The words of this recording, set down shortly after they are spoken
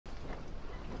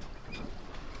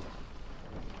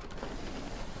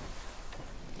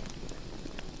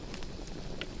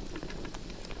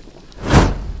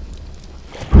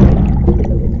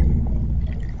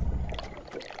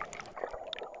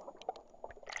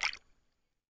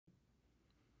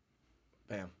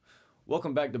Bam.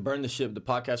 Welcome back to Burn the Ship, the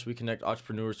podcast where we connect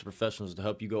entrepreneurs to professionals to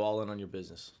help you go all in on your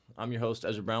business. I'm your host,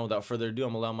 Ezra Brown. Without further ado,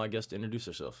 I'm going to allow my guest to introduce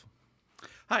herself.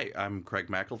 Hi, I'm Craig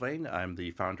Mcilvain. I'm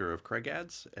the founder of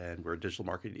CraidAds, and we're a digital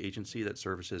marketing agency that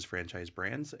services franchise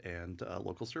brands and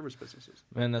local service businesses.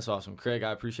 Man, that's awesome. Craig,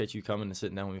 I appreciate you coming and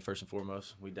sitting down with me first and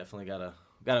foremost. We definitely got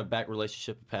a back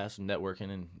relationship past and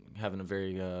networking and having a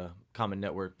very common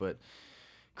network, but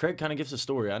Craig kind of gives a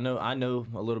story. I know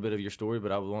a little bit of your story,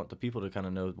 but I want the people to kind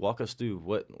of know. Walk us through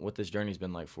what this journey's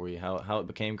been like for you, how it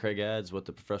became CraidAds, what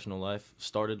the professional life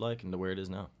started like, and to where it is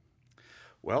now.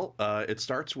 Well, it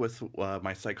starts with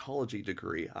my psychology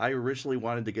degree. I originally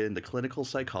wanted to get into clinical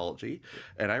psychology,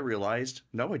 and I realized,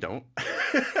 no, I don't.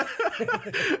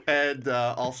 And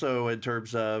also in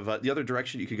terms of the other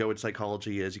direction you could go in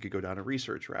psychology is you could go down a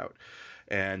research route.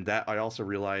 And that I also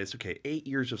realized, okay, 8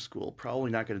 years of school,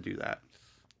 probably not going to do that.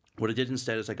 What I did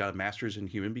instead is I got a master's in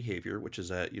human behavior, which is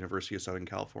at University of Southern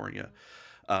California.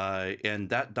 And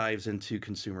that dives into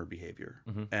consumer behavior.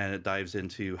 And it dives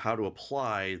into how to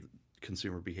apply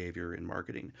consumer behavior in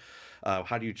marketing.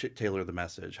 How do you tailor the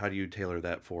message? How do you tailor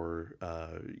that for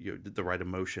the right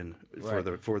emotion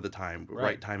for the time,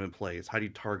 right time and place? How do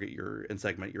you target and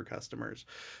segment your customers?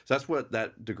 So that's what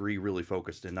that degree really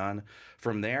focused in on.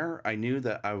 From there, I knew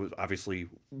that obviously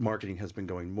marketing has been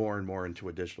going more and more into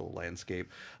a digital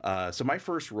landscape. So my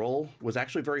first role was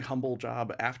actually a very humble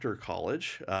job after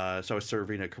college. So I was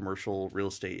serving a commercial real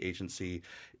estate agency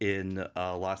in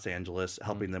Los Angeles,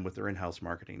 helping them with their in-house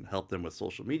marketing, help them with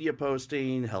social media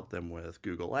posting, help them with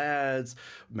Google Ads,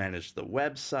 manage the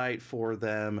website for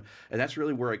them. And that's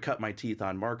really where I cut my teeth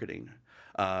on marketing.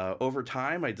 Over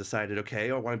time, I decided,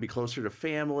 okay, I want to be closer to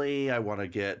family. I want to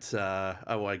get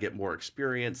more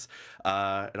experience,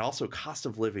 and also cost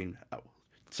of living.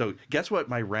 So guess what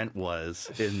my rent was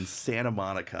in Santa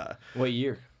Monica? What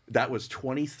year? That was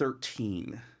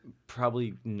 2013.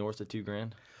 Probably north of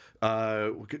 $2,000.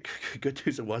 Good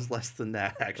news, it was less than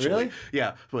that, actually. Really?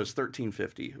 Yeah, it was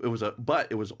 $1,350. But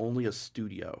it was only a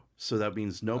studio, so that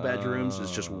means no bedrooms.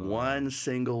 It's just one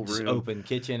single room, just open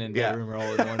kitchen and bedroom are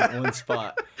all in one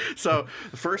spot. So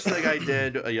the first thing I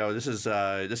did, this is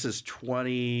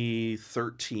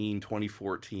 2013,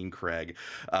 2014, Craig.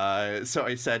 So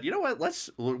I said, you know what?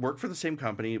 Let's work for the same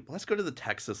company. Let's go to the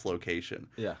Texas location.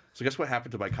 Yeah. So guess what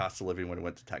happened to my cost of living when I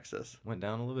went to Texas? Went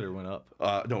down a little bit or went up?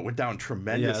 No, it went down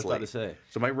tremendously. Yeah, I was about to say.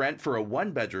 So my rent for a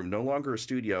one-bedroom, no longer a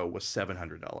studio, was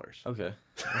 $700. Okay,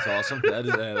 that's awesome.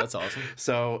 That's awesome.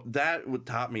 So that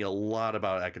taught me a lot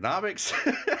about economics.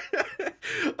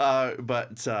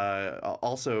 But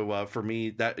also for me,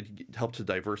 that helped to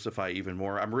diversify even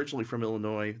more. I'm originally from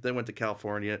Illinois, then went to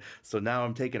California. So now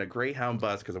I'm taking a Greyhound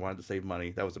bus because I wanted to save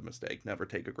money. That was a mistake. Never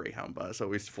take a Greyhound bus.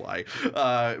 Always fly.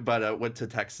 But went to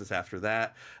Texas after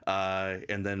that.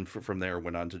 And then from there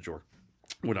went on to Georgia.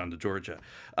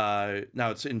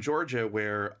 Now it's in Georgia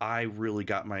where I really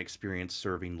got my experience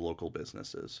serving local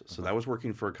businesses. So that was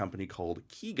working for a company called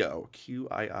Kiigo,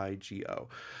 Q-I-I-G-O.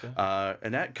 Okay.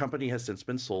 And that company has since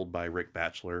been sold by Rick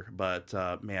Batchelor. But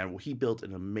man, he built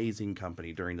an amazing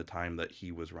company during the time that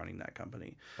he was running that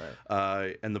company.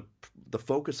 Right. And the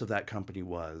focus of that company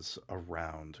was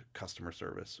around customer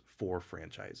service for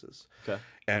franchises. Okay.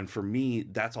 And for me,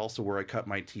 that's also where I cut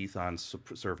my teeth on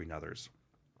serving others.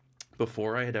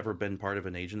 Before I had ever been part of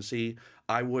an agency,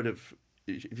 I would have,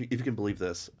 if you can believe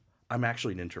this, I'm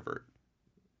actually an introvert.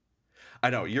 I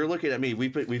know you're looking at me.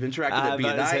 We've interacted at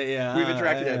BNI. We've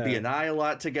interacted at BNI a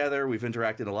lot together. We've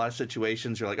interacted in a lot of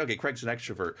situations. You're like, okay, Craig's an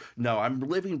extrovert. No, I'm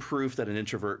living proof that an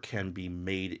introvert can be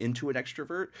made into an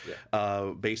extrovert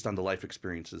based on the life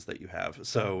experiences that you have.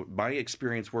 So my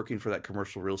experience working for that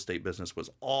commercial real estate business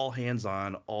was all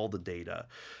hands-on, all the data.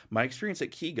 My experience at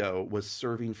Kiigo was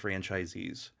serving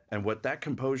franchisees. And what that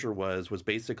composure was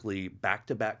basically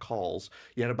back-to-back calls.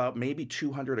 You had about maybe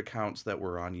 200 accounts that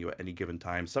were on you at any given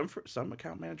time. Some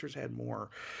account managers had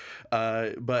more.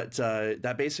 But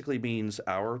that basically means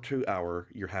hour to hour,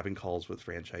 you're having calls with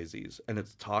franchisees. And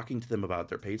it's talking to them about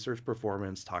their paid search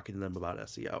performance, talking to them about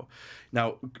SEO.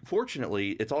 Now,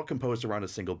 fortunately, it's all composed around a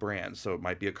single brand. So it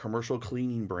might be a commercial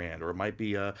cleaning brand or it might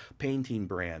be a painting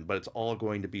brand, but it's all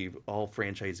going to be all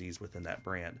franchisees within that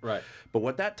brand. Right. But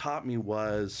what that taught me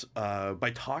was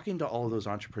by talking to all of those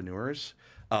entrepreneurs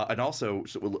and also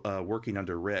working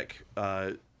under Rick,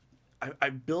 I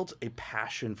built a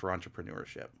passion for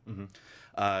entrepreneurship.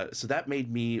 So that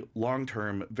made me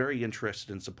long-term very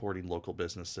interested in supporting local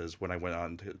businesses when I went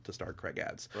on to start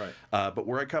CraidAds. Right. But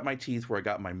where I cut my teeth, where I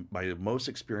got my most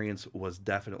experience was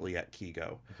definitely at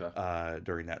Kiigo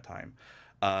during that time.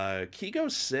 Kigo,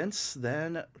 since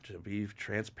then, to be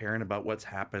transparent about what's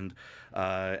happened,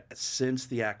 since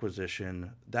the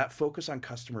acquisition, that focus on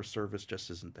customer service just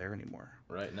isn't there anymore.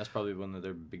 Right, and that's probably one of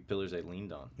their big pillars they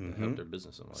leaned on to help their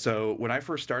business so much. So when I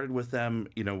first started with them,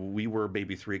 we were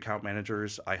maybe 3 account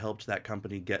managers. I helped that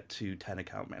company get to 10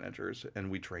 account managers,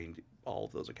 and we trained all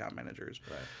of those account managers.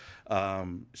 Right.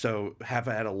 So have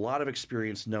had a lot of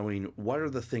experience knowing what are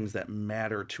the things that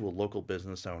matter to a local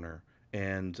business owner,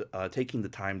 and taking the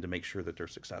time to make sure that they're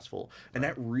successful. And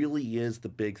that really is the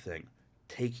big thing,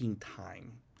 taking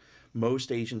time.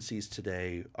 Most agencies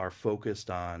today are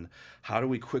focused on how do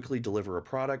we quickly deliver a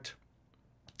product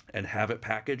and have it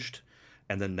packaged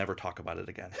and then never talk about it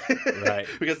again. Right.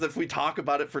 Because if we talk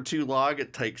about it for too long,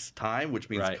 it takes time, which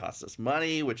means Right. it costs us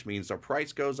money, which means our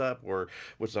price goes up, or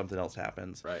something else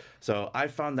happens. Right. So I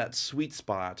found that sweet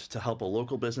spot to help a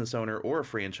local business owner or a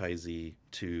franchisee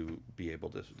to be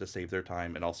able to save their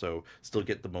time and also still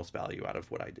get the most value out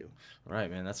of what I do. Right,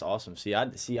 man. That's awesome.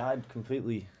 I'd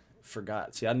completely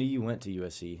forgot. See, I knew you went to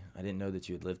USC. I didn't know that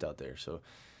you had lived out there. So,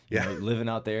 you know, living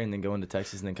out there and then going to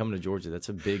Texas and then coming to Georgia, that's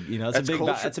a big, that's a big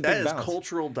balance. That is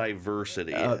cultural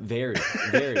diversity. Very,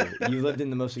 very. You lived in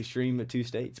the most extreme of 2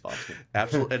 states possible.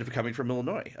 Absolutely, and coming from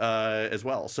Illinois as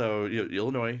well. So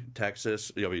Illinois,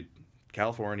 Texas,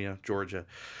 California, Georgia.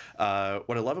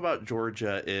 What I love about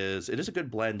Georgia is it is a good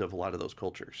blend of a lot of those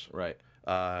cultures. Right.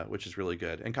 Which is really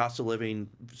good. And cost of living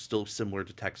still similar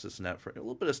to Texas, and that for a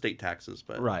little bit of state taxes,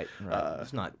 but right.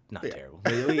 It's not terrible.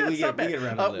 We get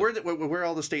around where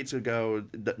all the states would go,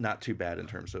 not too bad in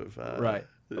terms of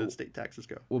the state taxes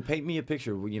go. Well, paint me a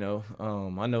picture.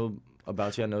 I know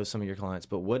about you. I know some of your clients,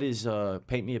 but what is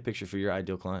paint me a picture for your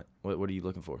ideal client? What are you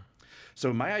looking for?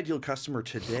 So my ideal customer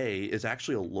today is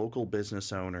actually a local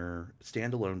business owner,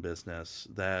 standalone business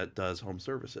that does home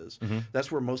services.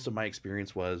 That's where most of my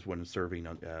experience was when serving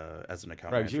as an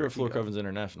account manager. Right, you were at Floor Coverings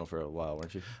International for a while,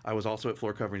 weren't you? I was also at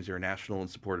Floor Coverings International and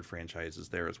supported franchises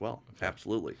there as well. Okay.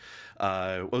 Absolutely.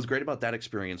 What was great about that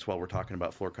experience while we're talking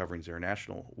about Floor Coverings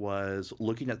International was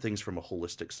looking at things from a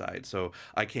holistic side. So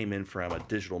I came in from a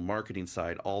digital marketing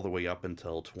side all the way up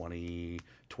until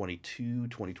 2022,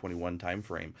 2021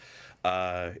 timeframe.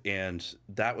 And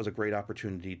that was a great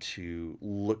opportunity to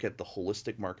look at the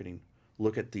holistic marketing,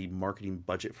 look at the marketing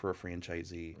budget for a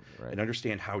franchisee, and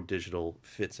understand how digital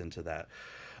fits into that.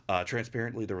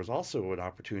 Transparently, there was also an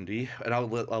opportunity, and I'll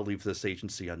leave this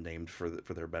agency unnamed for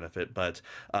their benefit, but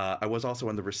I was also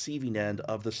on the receiving end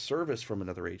of the service from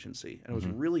another agency, and it was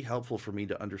really helpful for me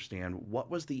to understand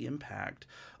what was the impact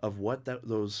of what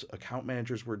those account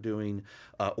managers were doing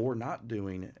or not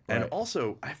doing, and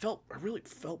also I really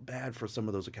felt bad for some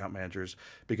of those account managers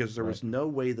because there was no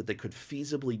way that they could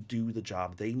feasibly do the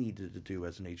job they needed to do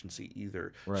as an agency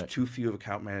either. So too few of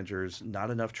account managers,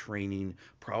 not enough training,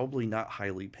 probably not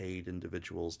highly paid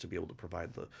individuals to be able to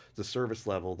provide the service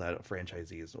level that a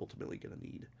franchisee is ultimately going to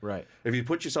need. Right. If you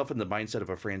put yourself in the mindset of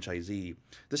a franchisee,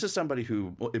 this is somebody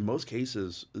who, in most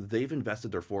cases, they've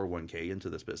invested their 401k into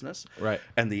this business. Right.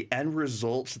 And the end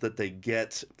results that they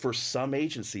get for some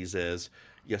agencies is,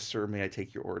 yes, sir, may I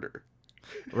take your order?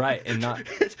 Right, and not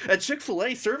at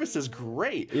Chick-fil-A, service is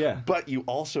great. Yeah, but you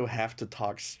also have to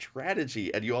talk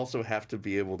strategy, and you also have to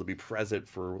be able to be present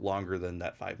for longer than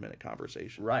that 5-minute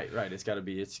conversation. Right. It's got to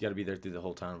be there through the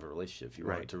whole time of a relationship. If you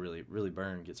want it to really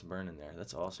get some burn in there.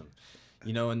 That's awesome.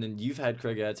 And then you've had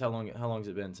CraidAds. How long has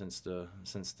it been since the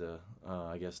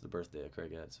I guess the birthday of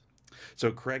CraidAds?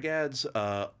 So CraidAds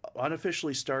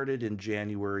unofficially started in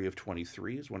January of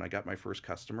 23 is when I got my first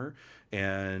customer,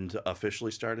 and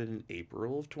officially started in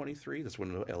April of 23. That's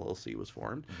when the LLC was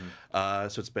formed.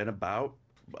 So it's been about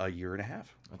a year and a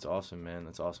half. That's awesome, man.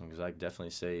 That's awesome, because I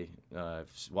definitely say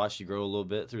I've watched you grow a little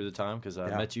bit through the time, because I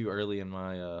met you early in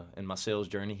my sales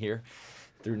journey here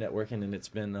through networking, and it's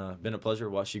been a pleasure to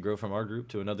watch you grow from our group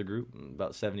to another group,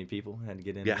 about 70 people. Had to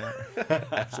get in. Yeah,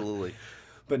 absolutely.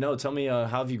 But no, tell me, how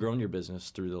have you grown your business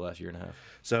through the last year and a half?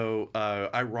 So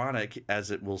ironic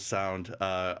as it will sound,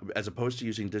 as opposed to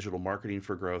using digital marketing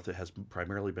for growth, it has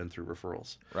primarily been through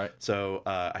referrals. Right. So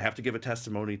I have to give a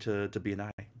testimony to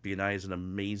BNI. BNI is an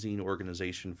amazing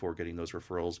organization for getting those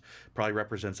referrals. Probably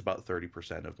represents about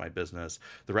 30% of my business.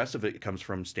 The rest of it comes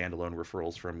from standalone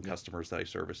referrals from customers that I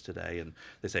service today, and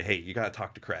they say, "Hey, you got to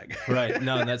talk to Craig." Right.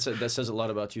 No, and that says a lot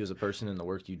about you as a person and the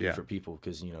work you do for people.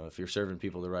 Because if you're serving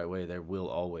people the right way, they will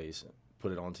always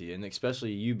put it onto you, and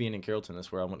especially you being in Carrollton.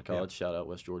 That's where I went to college. Shout out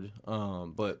West Georgia.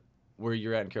 But where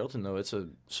you're at in Carrollton, though, it's a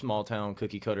small town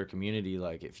cookie cutter community.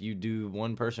 Like, if you do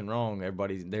one person wrong,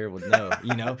 everybody there would know,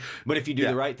 you know? But if you do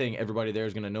the right thing, everybody there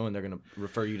is going to know, and they're going to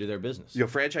refer you to their business. You know,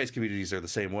 franchise communities are the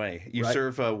same way. You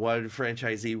serve one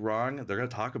franchisee wrong, they're going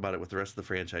to talk about it with the rest of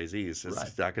the franchisees.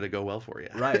 It's not going to go well for you.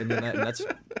 Right, and then that's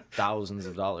thousands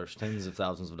of dollars, tens of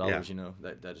thousands of dollars, you know,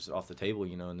 that is off the table,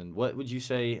 you know. And then what would you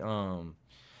say,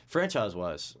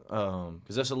 franchise-wise,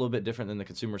 because that's a little bit different than the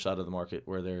consumer side of the market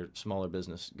where they're smaller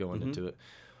business going into it.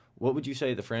 What would you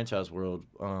say the franchise world,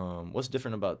 what's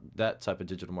different about that type of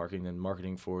digital marketing than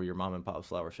marketing for your mom and pop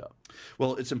flower shop?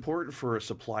 Well, it's important for a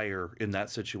supplier in that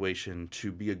situation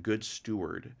to be a good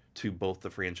steward to both the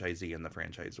franchisee and the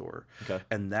franchisor. Okay.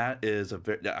 And that is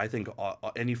I think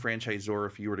any franchisor,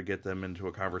 if you were to get them into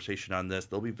a conversation on this,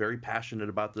 they'll be very passionate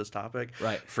about this topic.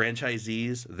 Right.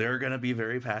 Franchisees, they're going to be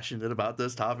very passionate about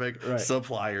this topic. Right.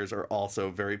 Suppliers are also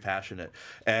very passionate.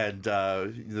 And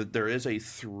there is a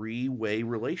three-way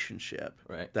relationship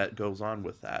that goes on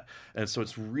with that. And so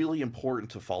it's really important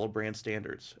to follow brand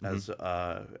standards as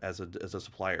a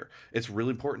supplier. It's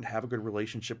really important to have a good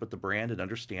relationship with the brand and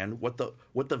understand what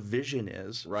the vision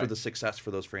is for the success for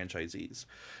those franchisees.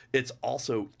 It's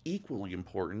also equally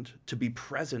important to be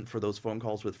present for those phone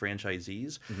calls with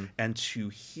franchisees and to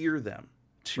hear them,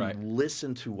 to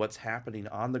listen to what's happening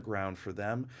on the ground for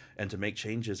them and to make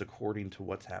changes according to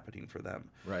what's happening for them.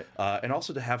 Right. And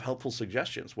also to have helpful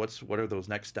suggestions. What are those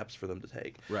next steps for them to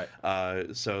take? Right.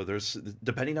 So there's,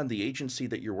 depending on the agency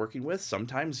that you're working with,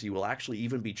 sometimes you will actually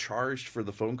even be charged for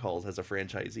the phone calls as a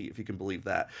franchisee, if you can believe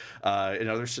that. In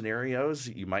other scenarios,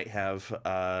 you might have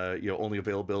only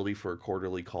availability for a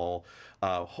quarterly call.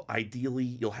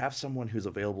 Ideally, you'll have someone who's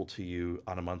available to you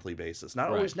on a monthly basis.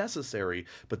 Not always necessary,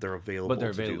 but they're available. But they're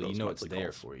available. You know, it's there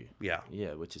calls for you. Yeah.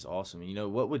 Yeah, which is awesome. You know,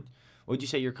 what would you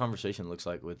say your conversation looks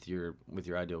like with your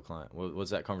ideal client?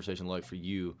 What's that conversation like for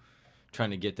you,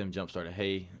 trying to get them jump started?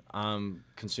 Hey, I'm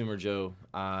Consumer Joe.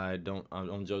 I'm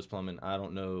on Joe's Plumbing. I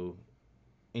don't know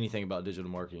anything about digital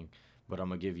marketing, but I'm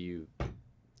gonna give you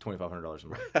 $2,500 a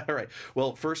month. All right.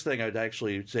 Well, first thing I'd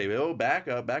actually say, back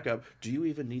up. Do you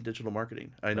even need digital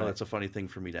marketing? I know that's a funny thing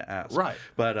for me to ask. Right.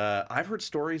 But I've heard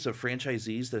stories of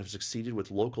franchisees that have succeeded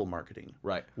with local marketing.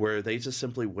 Right. Where they just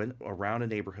simply went around a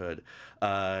neighborhood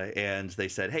and they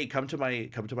said, hey, come to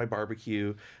my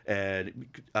barbecue. And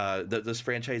this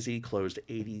franchisee closed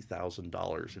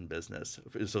 $80,000 in business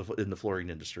in the flooring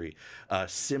industry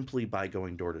simply by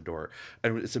going door to door.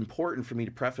 And it's important for me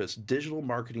to preface, digital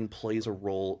marketing plays a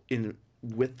role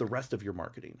with the rest of your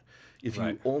marketing. If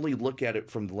you only look at it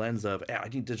from the lens of, I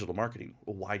need digital marketing.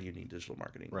 Well, why do you need digital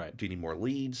marketing? Right. Do you need more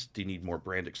leads? Do you need more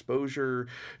brand exposure?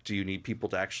 Do you need people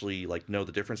to actually know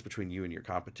the difference between you and your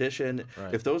competition?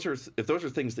 Right. If those are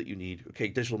things that you need, okay,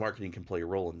 digital marketing can play a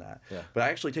role in that. Yeah. But I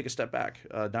actually take a step back.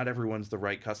 Not everyone's the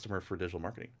right customer for digital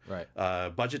marketing. Right.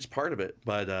 Budget's part of it,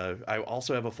 but I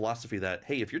also have a philosophy that,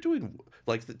 hey, if you're doing,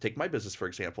 take my business for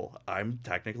example, I'm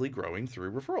technically growing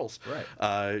through referrals.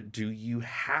 Right. Do you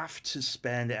have to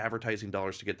spend advertising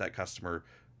dollars to get that customer?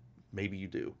 Maybe you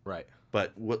do. Right.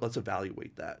 But let's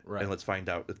evaluate that, and let's find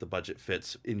out if the budget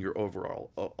fits in your overall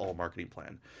all marketing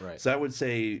plan. Right. So I would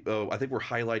say, I think we're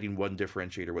highlighting one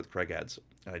differentiator with CraidAds,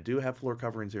 and I do have Floor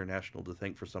Coverings International to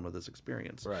thank for some of this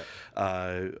experience.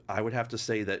 Right. I would have to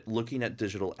say that looking at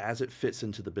digital as it fits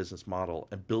into the business model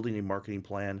and building a marketing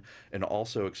plan, and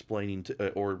also explaining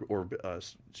or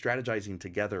strategizing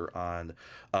together on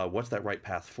what's that right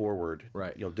path forward.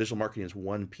 Right. Digital marketing is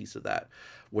one piece of that.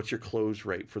 What's your close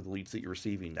rate for the leads that you're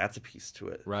receiving? That's a piece to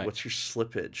it. Right. What's your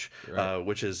slippage? Right.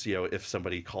 Which is, if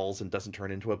somebody calls and doesn't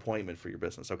turn into an appointment for your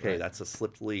business, okay, that's a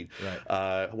slipped lead.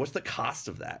 Right. What's the cost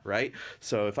of that, right?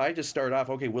 So if I just start off,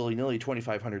 okay, willy-nilly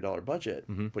 $2,500 budget,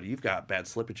 but you've got bad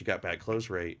slippage, you got bad close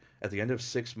rate, at the end of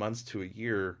 6 months to a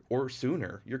year or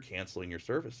sooner, you're canceling your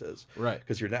services. Right.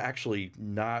 Because you're actually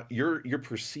not, your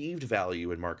perceived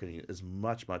value in marketing is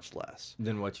much, much less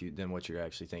than what you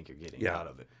actually think you're getting out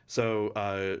of it. So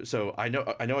I know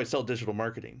I sell digital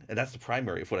marketing, and that's the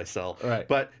primary of what I sell. Right.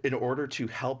 But in order to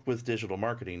help with digital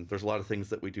marketing, there's a lot of things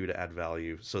that we do to add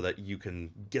value so that you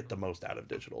can get the most out of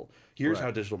digital. Here's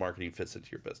how digital marketing fits into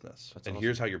your business, and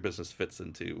here's how your business fits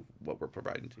into what we're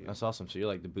providing to you. That's awesome. So you're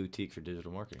like the boutique for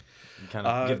digital marketing. You kind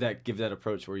of give that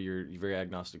approach where you're very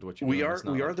agnostic to what you're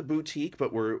doing. We are the boutique,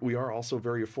 but we are also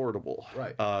very affordable.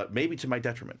 Right. Maybe to my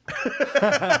detriment.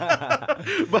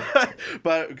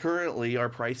 but currently our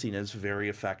pricing is very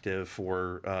effective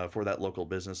for that local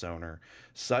business owner. owner,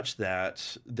 such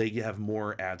that they have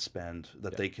more ad spend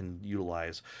that they can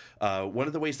utilize. One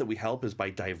of the ways that we help is by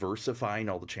diversifying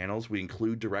all the channels. We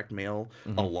include direct mail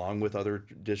along with other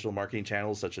digital marketing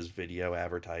channels such as video,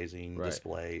 advertising,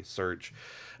 display, search.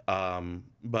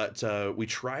 But we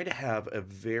try to have a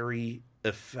very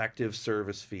effective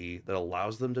service fee that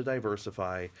allows them to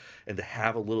diversify and to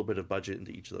have a little bit of budget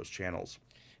into each of those channels.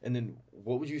 And then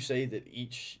what would you say that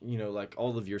each, like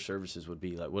all of your services would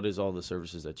be? Like, what is all the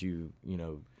services that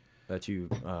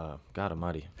God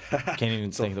almighty, can't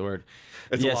even think of the word.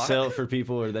 Sell for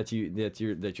people, or that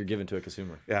you're giving to a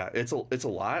consumer. Yeah, it's a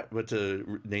lot, but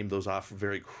to name those off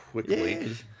very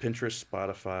quickly: Pinterest,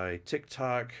 Spotify,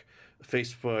 TikTok,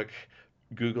 Facebook,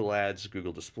 Google Ads,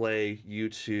 Google Display,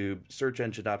 YouTube, search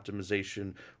engine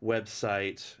optimization,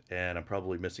 website, and I'm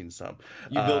probably missing some.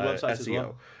 You build websites SEO. as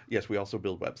well? Yes, we also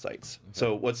build websites. Okay.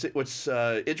 So what's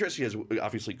interesting is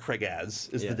obviously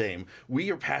CraidAds is the name.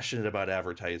 We are passionate about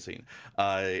advertising,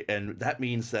 and that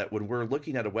means that when we're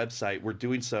looking at a website, we're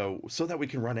doing so that we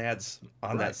can run ads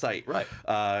on that site. Right.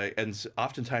 And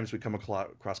oftentimes we come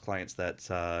across clients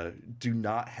that do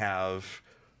not have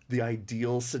the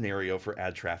ideal scenario for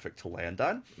ad traffic to land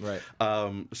on. Right.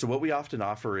 So what we often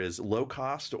offer is low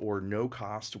cost or no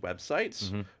cost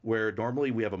websites where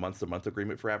normally we have a month-to-month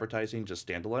agreement for advertising, just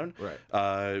standalone.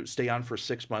 Right. Stay on for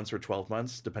 6 months or 12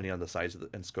 months, depending on the size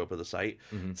and scope of the site.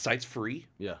 Site's free.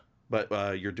 Yeah.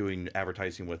 But you're doing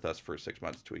advertising with us for 6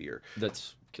 months to a year.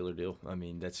 That's killer deal. I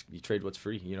mean, you trade what's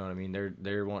free. You know what I mean?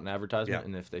 They're wanting advertisement,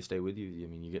 and if they stay with you, I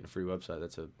mean, you're getting a free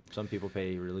website. Some people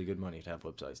pay really good money to have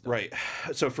websites done. Right.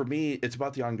 So for me, it's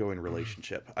about the ongoing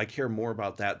relationship. I care more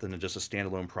about that than just a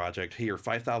standalone project. Here,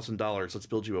 $5,000. Let's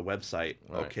build you a website.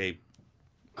 Right. Okay.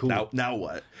 Cool. Now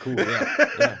what? Cool.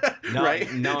 Yeah. Now,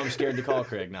 right. Now I'm scared to call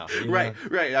Craig. Now. Right.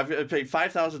 I've paid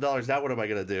 $5,000. Now what am I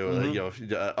going to do?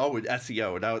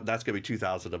 SEO. Now that's going to be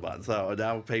 $2,000 a month. So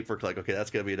now pay per click. Okay, that's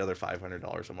going to be another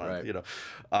 $500 a month.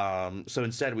 Right. So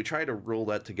instead we try to roll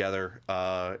that together.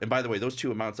 And by the way, those two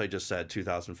amounts I just said,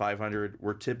 $2,500,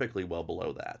 we're typically well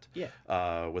below that.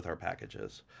 Yeah. With our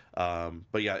packages.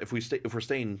 But yeah, if we're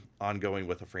staying ongoing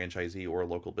with a franchisee or a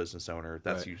local business owner,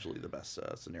 that's usually the best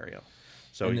scenario.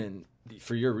 So, and then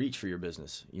for your reach for your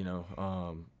business,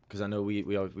 because I know we've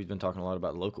been talking a lot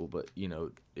about local, but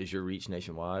is your reach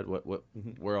nationwide?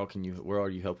 Where are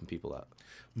you helping people out?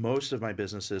 Most of my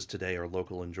businesses today are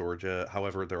local in Georgia.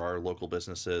 However, there are local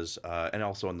businesses and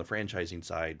also on the franchising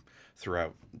side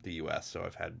throughout the U.S. So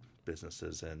I've had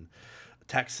businesses in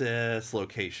Texas,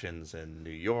 locations in New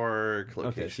York.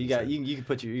 Okay, so you can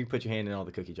put your hand in all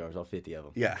the cookie jars, all 50 of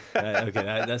them. Yeah. Okay,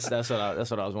 that's what I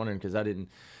was wondering, because I didn't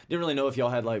really know if y'all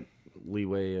had like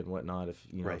leeway and whatnot, if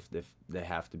if they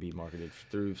have to be marketed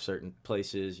through certain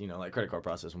places, like credit card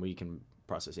processing, where you can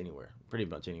process anywhere, pretty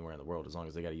much anywhere in the world, as long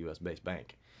as they got a U.S. based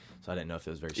bank. So I didn't know if it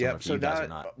was very similar for you guys or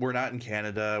not. We're not in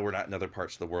Canada. We're not in other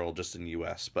parts of the world, just in the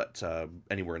U.S. But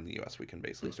anywhere in the U.S. we can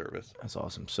basically service. That's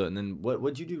awesome. So, and then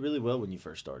what'd you do really well when you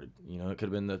first started? It could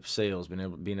have been the sales,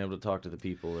 being able to talk to the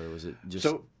people, or was it just...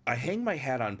 So I hang my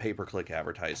hat on pay-per-click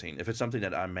advertising. If it's something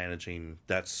that I'm managing,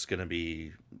 that's going to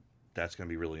be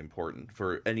really important.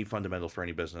 For any fundamental for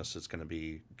any business, it's going to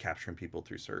be capturing people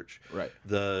through search. Right.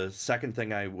 The second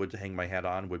thing I would hang my hat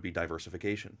on would be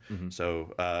diversification.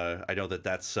 So I know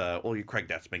that's Craig,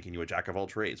 that's making you a jack of all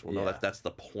trades. Well, no, that's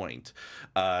the point.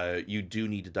 You do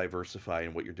need to diversify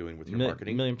in what you're doing with your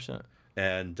marketing. 1,000,000%.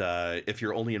 And if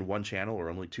you're only in one channel or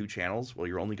only two channels, well,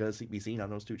 you're only going to be seen on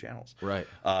those two channels. Right.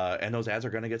 And those ads are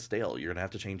going to get stale. You're going to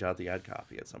have to change out the ad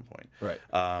copy at some point. Right.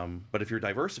 But if you're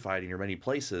diversified and you're many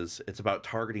places, it's about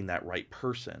targeting that right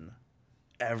person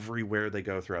everywhere they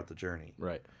go throughout the journey.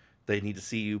 Right. They need to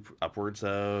see you upwards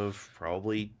of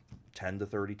probably 10 to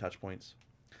 30 touch points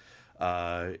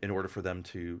in order for them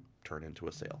to turn into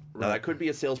a sale. Right. Now, that could be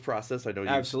a sales process. I know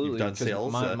you've done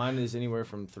sales. Mine is anywhere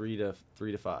from 3 to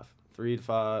 5. 3 to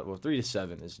 5, well, 3 to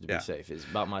 7 is to be safe. It's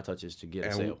about my touches to get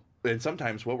a sale. And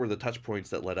sometimes, what were the touch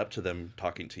points that led up to them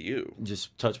talking to you?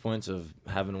 Just touch points of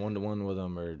having a one-to-one with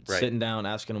them, or sitting down,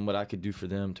 asking them what I could do for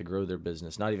them to grow their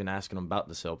business. Not even asking them about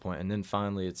the sell point. And then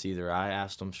finally, it's either I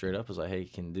asked them straight up, I was like, "Hey,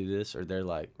 can you do this?" Or they're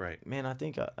like, "Man, I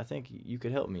think you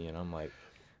could help me." And I'm like,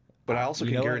 but I also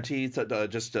can guarantee that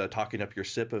just talking up your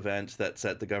SIP event that's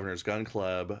at the Governor's Gun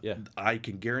Club, I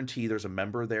can guarantee there's a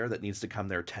member there that needs to come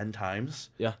there 10 times.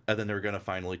 Yeah. And then they're going to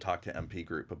finally talk to MP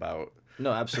Group about...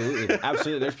 No, absolutely.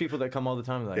 Absolutely. There's people that come all the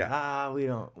time like,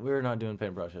 we're not doing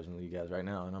paint processing with you guys right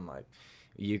now. And I'm like,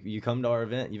 you come to our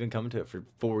event, you've been coming to it for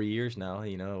 4 years now.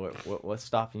 What's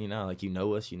stopping you now? Like,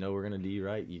 us, we're going to do you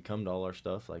right. You come to all our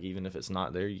stuff. Like, even if it's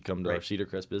not there, you come to our Cedar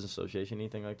Crest Business Association,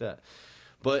 anything like that.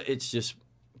 But it's just...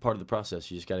 part of the process.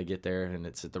 You just got to get there, and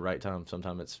it's at the right time.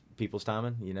 Sometimes it's people's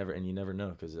timing. You never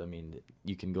know, because I mean,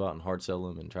 you can go out and hard sell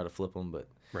them and try to flip them, but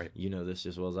you know this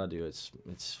as well as I do. It's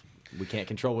we can't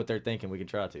control what they're thinking. We can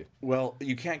try to. Well,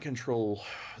 you can't control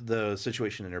the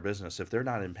situation in their business. If they're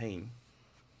not in pain,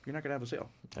 you're not going to have a sale.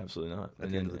 Absolutely not.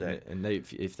 At the end of the day. And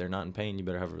if they're not in pain, you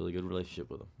better have a really good relationship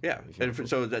with them. Yeah. And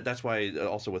so that's why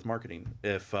also with marketing,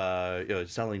 if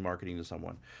selling marketing to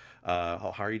someone,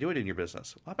 how are you doing in your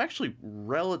business? Well, I'm actually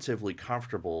relatively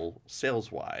comfortable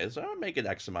sales-wise. I'm making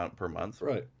X amount per month.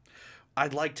 Right.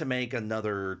 I'd like to make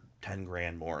another 10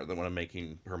 grand more than what I'm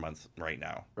making per month right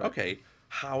now. Right. Okay.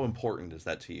 How important is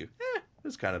that to you?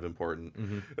 It's kind of important.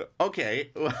 Okay,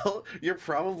 well, you're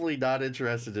probably not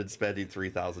interested in spending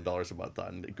 $3,000 a month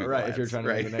on Google Ads, if you're trying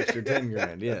to make an extra 10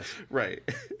 grand, yes. Right.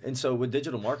 And so with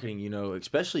digital marketing,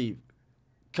 especially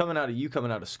coming out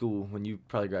of school, when you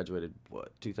probably graduated,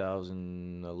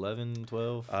 2011,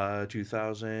 12?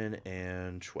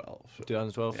 2012.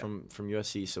 2012 from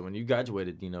USC. So when you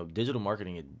graduated, digital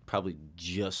marketing had probably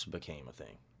just became a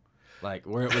thing. Like,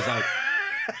 where it was like...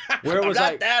 Where it was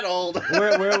I'm not that old.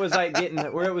 where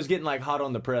it was getting like hot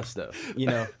on the press though,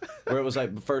 where it was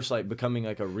like first like becoming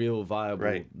like a real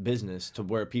viable business, to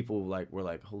where people were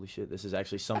like, holy shit, this is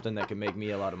actually something that can make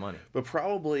me a lot of money. But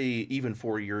probably even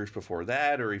 4 years before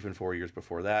that, or even 4 years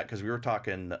before that, because we were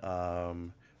talking,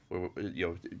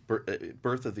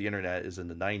 birth of the internet is in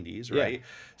the 90s, right? Yeah.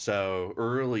 So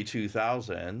early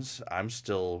 2000s, I'm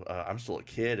still a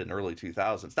kid in early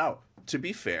 2000s. Now, to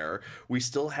be fair, we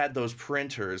still had those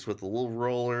printers with the little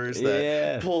rollers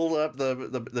that pulled up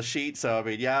the sheet. So I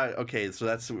mean, okay,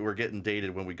 so we're getting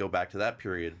dated when we go back to that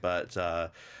period.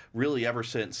 But really, ever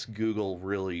since Google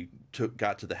really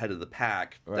got to the head of the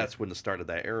pack, that's when the start of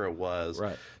that era was.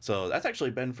 Right. So that's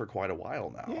actually been for quite a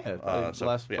while now. Yeah, the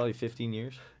last probably 15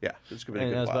 years. Yeah, it's been a good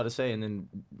while. I was while. about to say, and then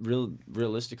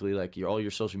realistically, like all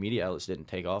your social media outlets didn't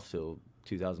take off till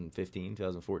 2015,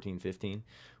 2014, 15,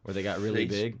 where they got really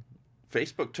big.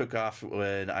 Facebook took off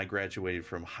when I graduated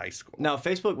from high school. Now,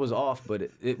 Facebook was off, but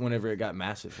whenever it got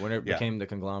massive, whenever it became the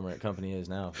conglomerate company it is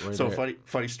now. So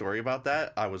funny story about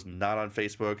that. I was not on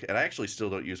Facebook, and I actually still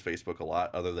don't use Facebook a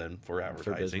lot, other than for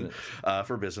advertising,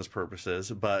 for business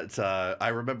purposes. But I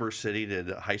remember sitting in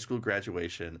high school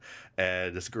graduation,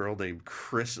 and this girl named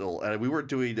Crystal, and we were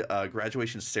doing a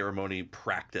graduation ceremony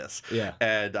practice. Yeah.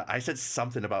 And I said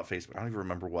something about Facebook. I don't even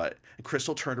remember what. And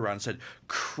Crystal turned around and said,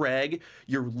 "Craig,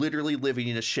 you're literally living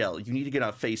in a shell. You need to get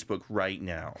on Facebook right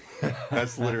now."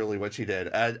 That's literally what she did.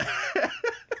 And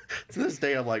to this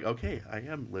day, I'm like, okay, I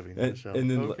am living in a shell. And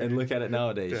then and look at it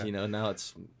nowadays. Now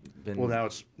it's been now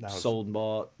sold,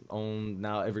 bought, owned.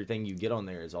 Now everything you get on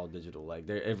there is all digital. Like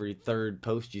every third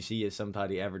post you see is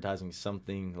somebody advertising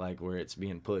something, like where it's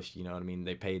being pushed. You know what I mean?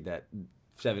 They paid that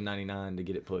 $7.99 to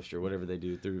get it pushed, or whatever they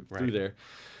do through there.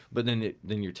 But then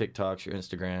your TikToks, your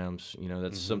Instagrams,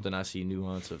 that's something I see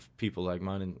nuance of people like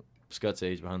mine and Scott's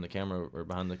age behind the camera or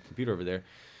behind the computer over there.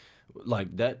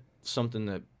 Like, that's something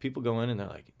that people go in and they're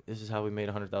like, this is how we made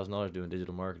 $100,000 doing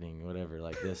digital marketing, whatever,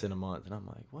 like this in a month. And I'm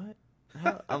like, what?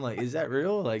 I'm like, is that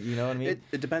real? Like, you know what I mean?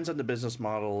 It depends on the business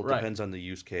model. It depends on the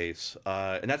use case.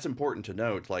 And that's important to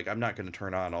note. Like, I'm not going to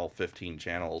turn on all 15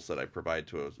 channels that I provide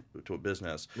to a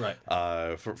business. Right.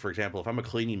 For example, if I'm a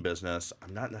cleaning business,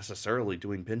 I'm not necessarily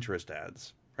doing Pinterest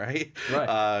ads. Right.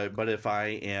 But if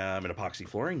I am an epoxy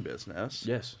flooring business,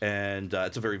 and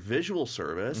it's a very visual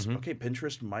service, okay,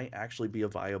 Pinterest might actually be a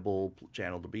viable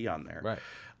channel to be on there.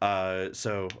 Right.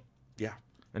 So, yeah.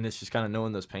 And it's just kind of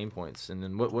knowing those pain points. And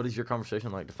then what is your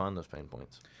conversation like to find those pain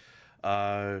points?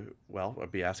 Well,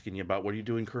 I'd be asking you about, what are you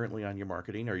doing currently on your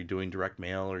marketing? Are you doing direct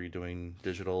mail? Are you doing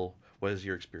digital? What has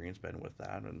your experience been with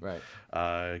that?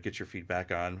 And get your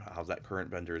feedback on how that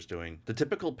current vendor is doing. The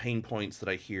typical pain points that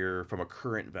I hear from a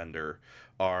current vendor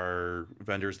are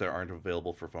vendors that aren't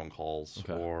available for phone calls,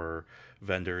 or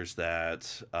vendors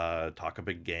that talk a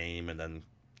big game, and then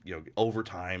over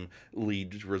time,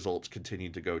 lead results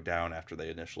continue to go down after they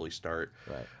initially start.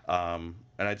 Right.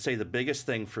 And I'd say the biggest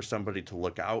thing for somebody to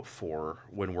look out for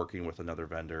when working with another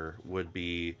vendor would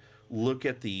be, look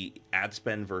at the ad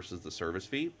spend versus the service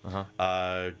fee.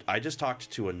 I just talked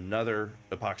to another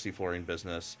epoxy flooring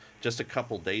business just a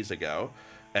couple days ago,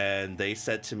 and they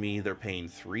said to me they're paying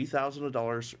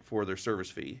 $3,000 for their service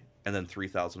fee and then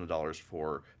 $3,000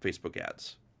 for Facebook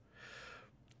ads.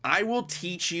 I will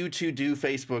teach you to do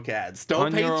Facebook ads.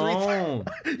 Don't pay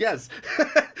 $3,000. Yes.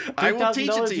 I will teach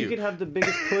it to you you. could have the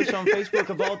biggest push on Facebook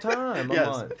of all time a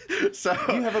month. So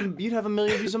You'd have 1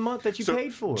 million views a month that you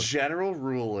paid for. General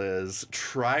rule is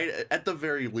try at the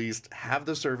very least have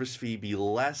the service fee be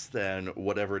less than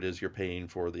whatever it is you're paying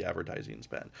for the advertising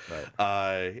spend.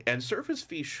 Right. And service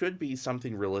fee should be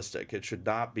something realistic. It should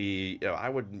not be. I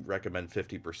would recommend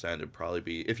 50%. It'd probably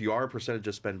be, if you are a percentage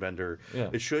of spend vendor,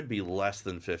 it should be less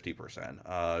than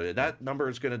 50%. That number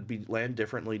is going to be land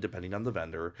differently depending on the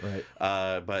vendor. Right.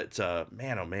 But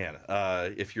man, oh man,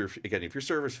 if your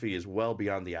service fee is well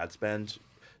beyond the ad spend,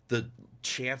 the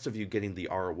chance of you getting the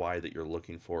ROI that you're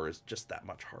looking for is just that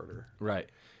much harder. Right.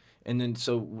 And then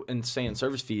and saying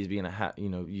service fees being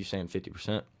you saying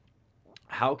 50%.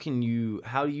 How do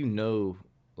you know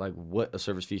like what a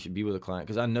service fee should be with a client?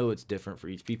 Because I know it's different for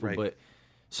each people, but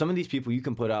some of these people you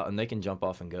can put out and they can jump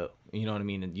off and go. You know what I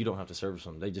mean? And you don't have to service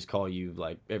them. They just call you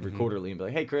like every quarterly and be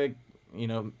like, "Hey, Craig,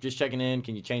 just checking in.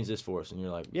 Can you change this for us?" And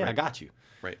you're like, "Yeah, I got you."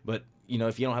 Right. But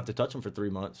if you don't have to touch them for 3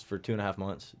 months, for 2.5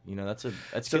 months, that's so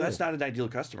good. That's not an ideal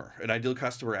customer. An ideal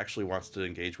customer actually wants to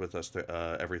engage with us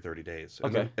every 30 days.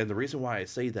 And the reason why I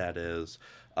say that is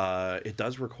it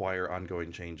does require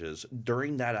ongoing changes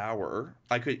during that hour.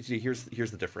 I could see here's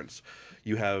the difference.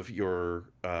 You have your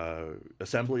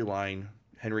assembly line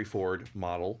Henry Ford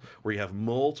model where you have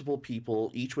multiple people,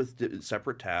 each with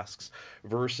separate tasks,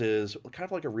 versus kind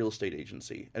of like a real estate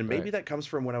agency. And maybe that comes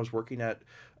from when I was working at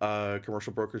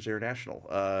Commercial Brokers International.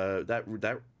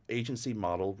 That agency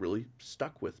model really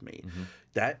stuck with me.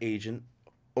 That agent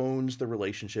owns the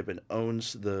relationship and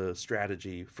owns the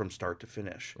strategy from start to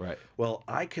finish. Right. Well,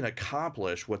 I can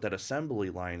accomplish what that assembly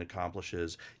line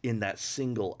accomplishes in that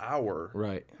single hour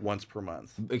once per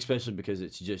month. Especially because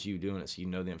it's just you doing it, so you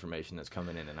know the information that's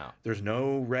coming in and out. There's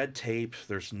no red tape.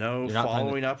 There's no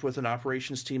following up with an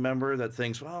operations team member that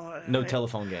thinks, well... No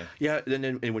telephone game. Yeah,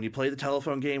 and when you play the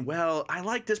telephone game, well, I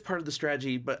like this part of the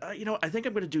strategy, but, I think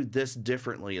I'm going to do this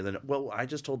differently. And then, well, I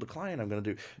just told the client I'm going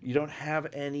to do... You don't have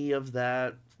any of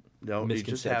that... No,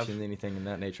 misconception, anything in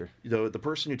that nature. The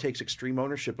person who takes extreme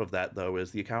ownership of that, though, is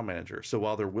the account manager. So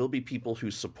while there will be people who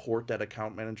support that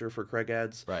account manager for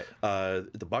CraidAds,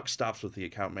 the buck stops with the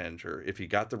account manager. If you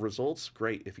got the results,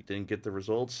 great. If you didn't get the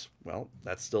results, well,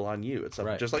 that's still on you. It's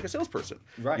just like a salesperson.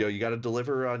 Right. You got to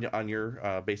deliver on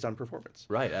your based on performance.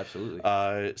 Right. Absolutely.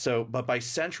 But by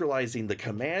centralizing the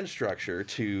command structure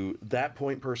to that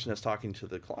point person that's talking to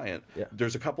the client,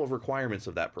 there's a couple of requirements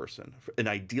of that person. An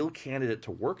ideal candidate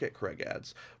to work at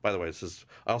CraidAds. By the way, this is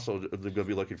also going to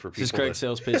be looking for people. This is Craig's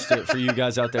sales pitch for you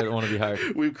guys out there that want to be hired.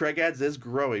 CraidAds is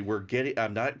growing.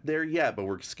 I'm not there yet, but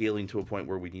we're scaling to a point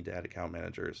where we need to add account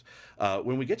managers.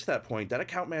 When we get to that point, that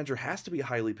account manager has to be a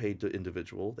highly paid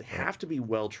individual. They have to be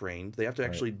well trained. They have to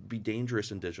actually be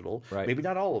dangerous in digital. Maybe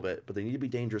not all of it, but they need to be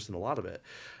dangerous in a lot of it.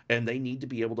 And they need to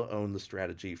be able to own the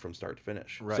strategy from start to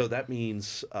finish. So that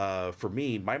means, for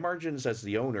me, my margins as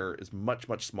the owner is much,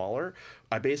 much smaller.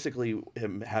 I basically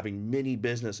am having many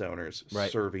business owners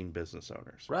serving business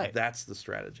owners. That's the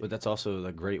strategy. But that's also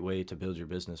a great way to build your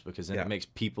business, because then it makes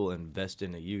people invest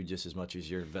into you just as much as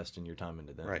you're investing your time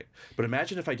into them. Right. But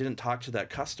imagine if I didn't talk to that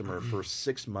customer for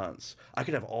 6 months. I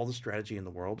could have all the strategy in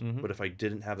the world, but if I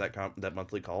didn't have that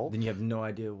monthly call, then you have no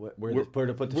idea where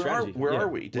to put the strategy. Where are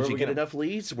we? Did you get enough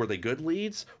leads? Were they good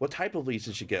leads? What type of leads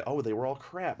did you get? Oh, they were all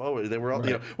crap. Oh, they were all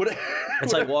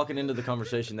It's like walking into the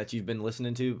conversation that you've been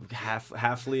listening to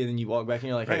halfly, and then you walk back and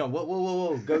you're like, hang on,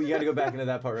 whoa, go! You got to go back into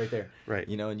that part right there. Right.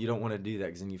 And you don't want to do that,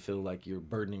 because then you feel like you're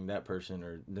burdening that person,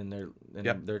 or then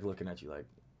they're looking at you like,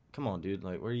 come on, dude,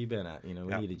 like where you been at? We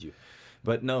needed you.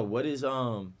 But no, what is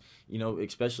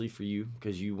especially for you,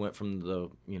 because you went from the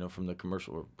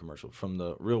from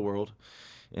the real world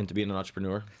into being an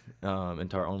entrepreneur,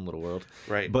 into our own little world.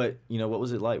 Right. But what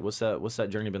was it like? What's that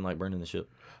journey been like, burning the ship?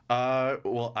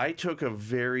 Well, I took a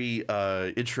very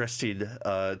interesting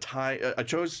time. I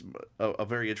chose a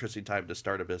very interesting time to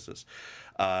start a business,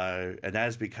 and that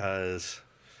is because,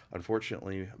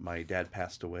 unfortunately, my dad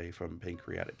passed away from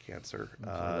pancreatic cancer.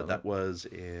 That was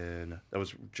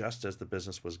just as the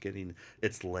business was getting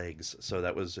its legs. So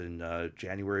that was in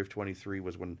January of 23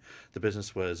 was when the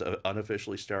business was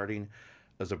unofficially starting.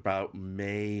 It was about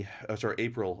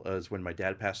April is when my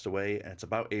dad passed away, and it's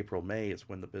about April, May is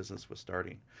when the business was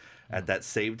starting. At that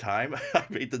same time, I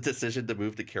made the decision to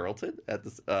move to Carrollton.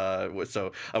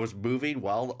 So I was moving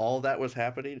while all that was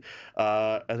happening,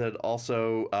 and then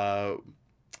also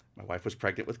my wife was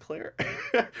pregnant with Claire,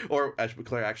 or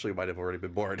Claire actually might have already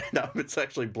been born. Now it's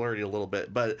actually blurry a little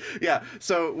bit, but yeah.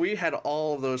 So we had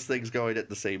all of those things going at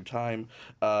the same time,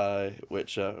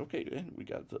 which okay, and we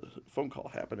got the phone call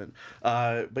happening.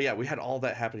 But yeah, we had all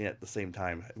that happening at the same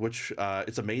time, which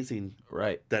it's amazing,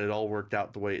 Right. that it all worked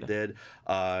out the way it did.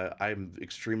 I'm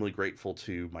extremely grateful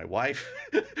to my wife,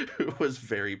 who was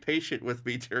very patient with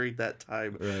me during that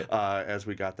time, Right. as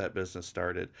we got that business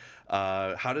started.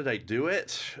 How did I do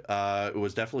it? It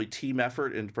was definitely team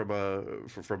effort, and from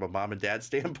a mom and dad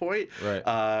standpoint. Right.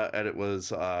 And it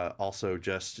was also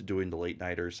just doing the late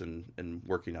nighters and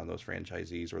working on those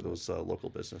franchisees or those local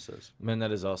businesses. Man,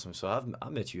 that is awesome. So I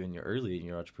met you early in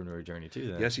your entrepreneurial journey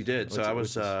too. Then Yes, you did. So I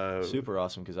was super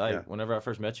awesome because yeah. whenever I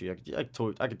first met you, I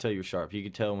could tell you were sharp. You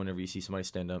could tell whenever you see somebody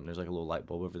stand up and there's like a little light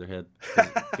bulb over their head,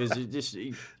 because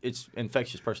it's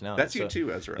infectious personality. That's you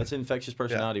too, Ezra. That's infectious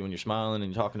personality when you're smiling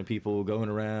and you're talking to people, going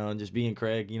around, just being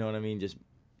Craig. You know what I mean? Just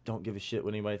don't give a shit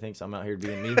what anybody thinks. I'm out here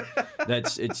being me.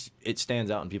 It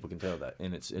stands out and people can tell that,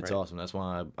 and it's Right. awesome. That's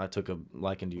why I took a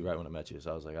liking to you right when I met you.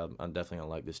 So I was like, I'm definitely gonna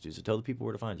like this dude. So tell the people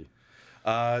where to find you.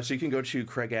 So you can go to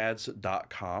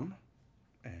CraidAds.com,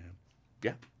 and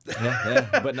yeah.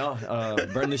 Yeah. But no,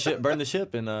 burn the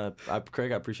ship, and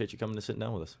Craig, I appreciate you coming and sitting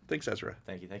down with us. Thanks, Ezra.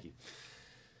 Thank you.